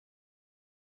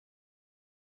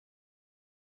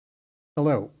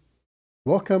Hello,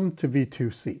 welcome to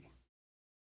V2c.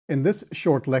 In this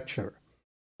short lecture,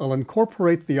 I'll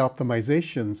incorporate the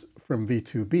optimizations from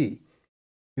V2b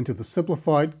into the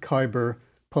simplified Kyber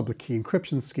public key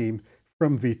encryption scheme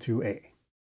from V2a.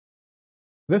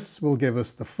 This will give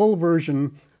us the full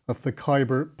version of the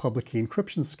Kyber public key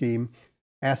encryption scheme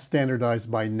as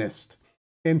standardized by NIST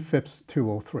in FIPS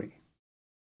 203.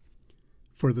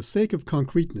 For the sake of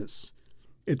concreteness,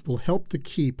 it will help to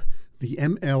keep the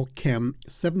ML-KEM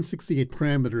 768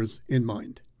 parameters in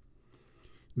mind.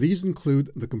 These include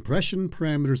the compression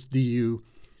parameters du,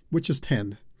 which is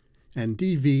 10, and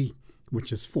dv,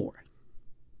 which is 4.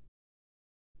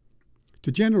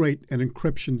 To generate an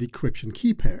encryption-decryption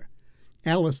key pair,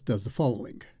 Alice does the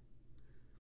following.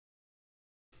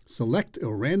 Select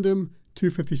a random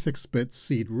 256-bit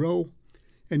seed row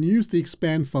and use the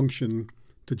expand function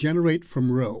to generate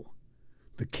from row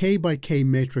the k by k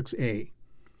matrix A,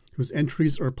 whose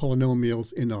entries are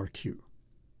polynomials in RQ.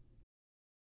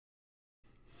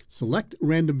 Select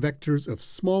random vectors of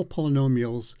small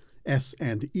polynomials S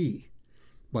and E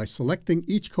by selecting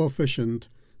each coefficient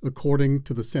according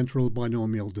to the central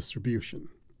binomial distribution.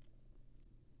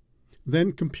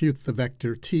 Then compute the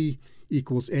vector T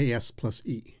equals AS plus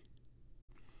E.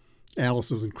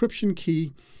 Alice's encryption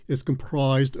key is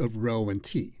comprised of rho and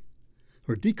T.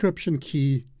 Her decryption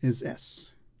key is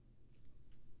S.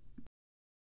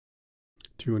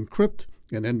 To encrypt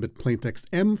an n-bit plaintext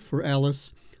M for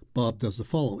Alice, Bob does the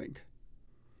following.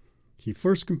 He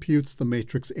first computes the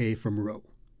matrix A from rho.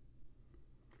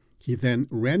 He then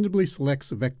randomly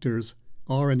selects vectors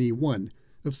R and E1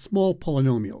 of small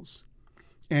polynomials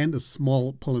and a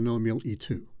small polynomial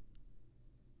E2.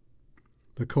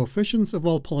 The coefficients of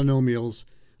all polynomials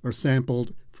are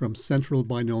sampled from central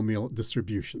binomial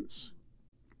distributions.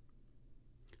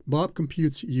 Bob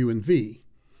computes U and V,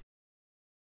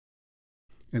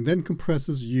 and then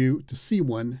compresses U to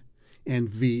C1 and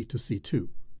V to C2.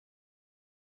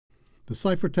 The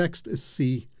ciphertext is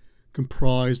C,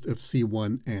 comprised of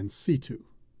C1 and C2.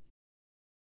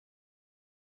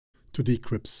 To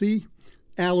decrypt C,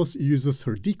 Alice uses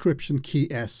her decryption key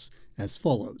S as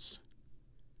follows.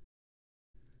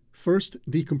 First,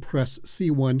 decompress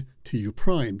C1 to U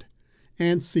primed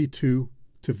and C2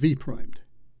 to V primed.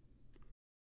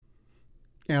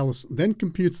 Alice then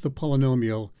computes the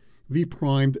polynomial V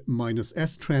primed minus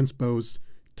S transpose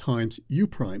times U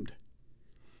primed,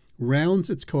 rounds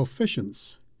its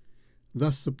coefficients,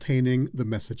 thus obtaining the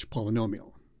message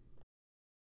polynomial.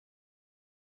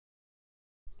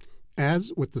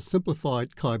 As with the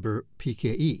simplified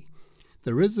Kyber-PKE,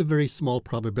 there is a very small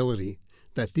probability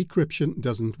that decryption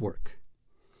doesn't work.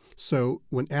 So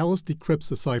when Alice decrypts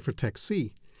the ciphertext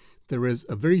C, there is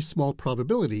a very small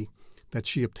probability that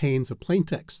she obtains a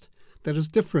plaintext that is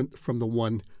different from the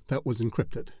one that was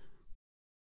encrypted.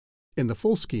 In the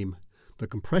full scheme, the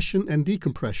compression and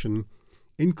decompression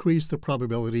increase the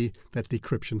probability that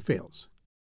decryption fails.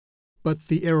 But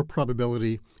the error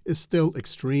probability is still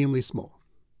extremely small.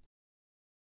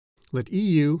 Let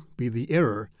EU be the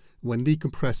error when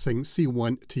decompressing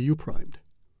C1 to U primed.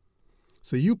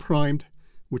 So U primed,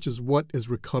 which is what is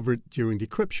recovered during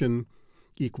decryption,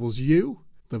 equals U,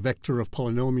 the vector of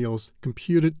polynomials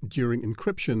computed during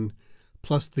encryption,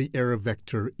 plus the error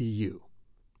vector EU.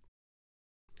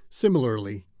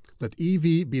 Similarly, let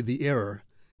EV be the error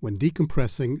when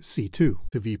decompressing C2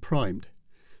 to V primed,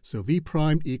 so V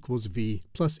primed equals V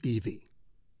plus EV.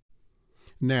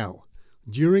 Now,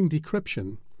 during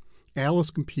decryption,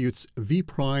 Alice computes V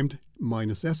primed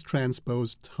minus S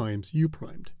transpose times U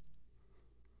primed.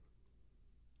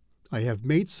 I have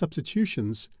made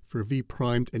substitutions for V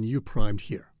primed and U primed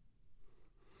here.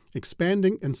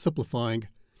 Expanding and simplifying,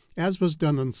 as was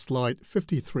done on slide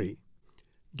 53,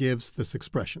 gives this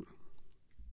expression.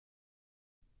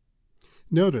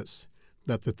 Notice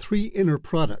that the three inner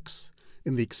products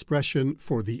in the expression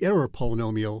for the error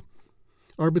polynomial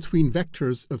are between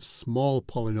vectors of small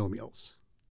polynomials.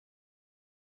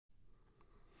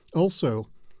 Also,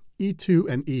 E2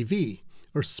 and EV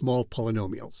are small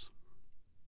polynomials.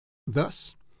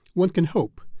 Thus, one can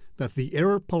hope that the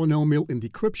error polynomial in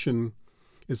decryption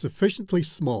is sufficiently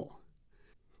small,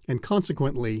 and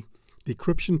consequently,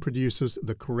 decryption produces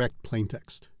the correct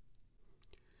plaintext.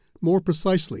 More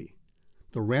precisely,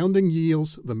 the rounding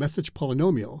yields the message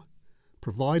polynomial,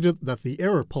 provided that the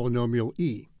error polynomial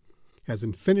E has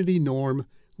infinity norm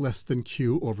less than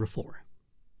Q over 4.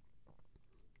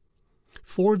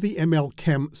 For the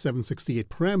ML-KEM 768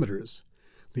 parameters,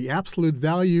 the absolute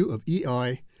value of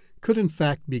EI could in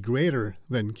fact be greater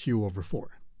than Q over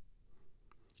 4.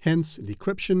 Hence,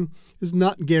 decryption is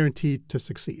not guaranteed to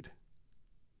succeed.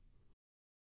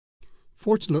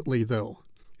 Fortunately, though,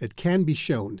 it can be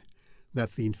shown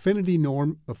that the infinity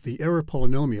norm of the error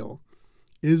polynomial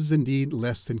is indeed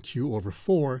less than q over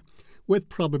 4, with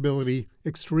probability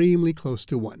extremely close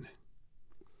to 1.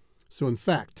 So in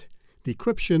fact,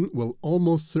 decryption will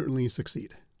almost certainly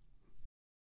succeed.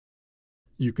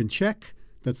 You can check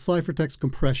that ciphertext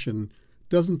compression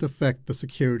doesn't affect the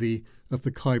security of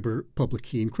the Kyber public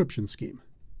key encryption scheme.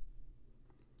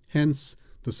 Hence,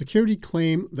 the security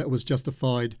claim that was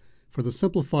justified for the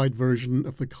simplified version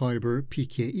of the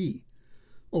Kyber-PKE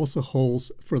also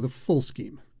holds for the full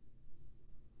scheme.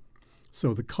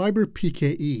 So the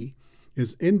Kyber-PKE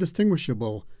is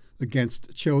indistinguishable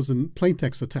against chosen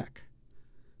plaintext attack,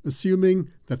 assuming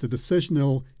that the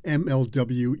decisional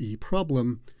ML-WE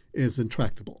problem is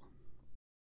intractable.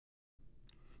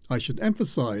 I should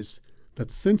emphasize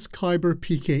that since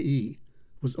Kyber-PKE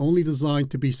was only designed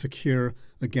to be secure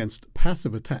against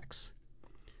passive attacks,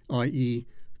 i.e.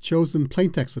 chosen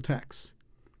plaintext attacks,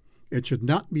 it should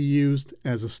not be used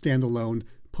as a standalone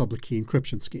public key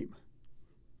encryption scheme.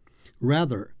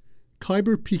 Rather,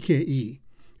 Kyber-PKE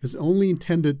is only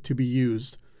intended to be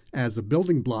used as a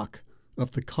building block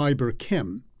of the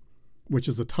Kyber-KEM, which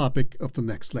is the topic of the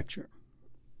next lecture.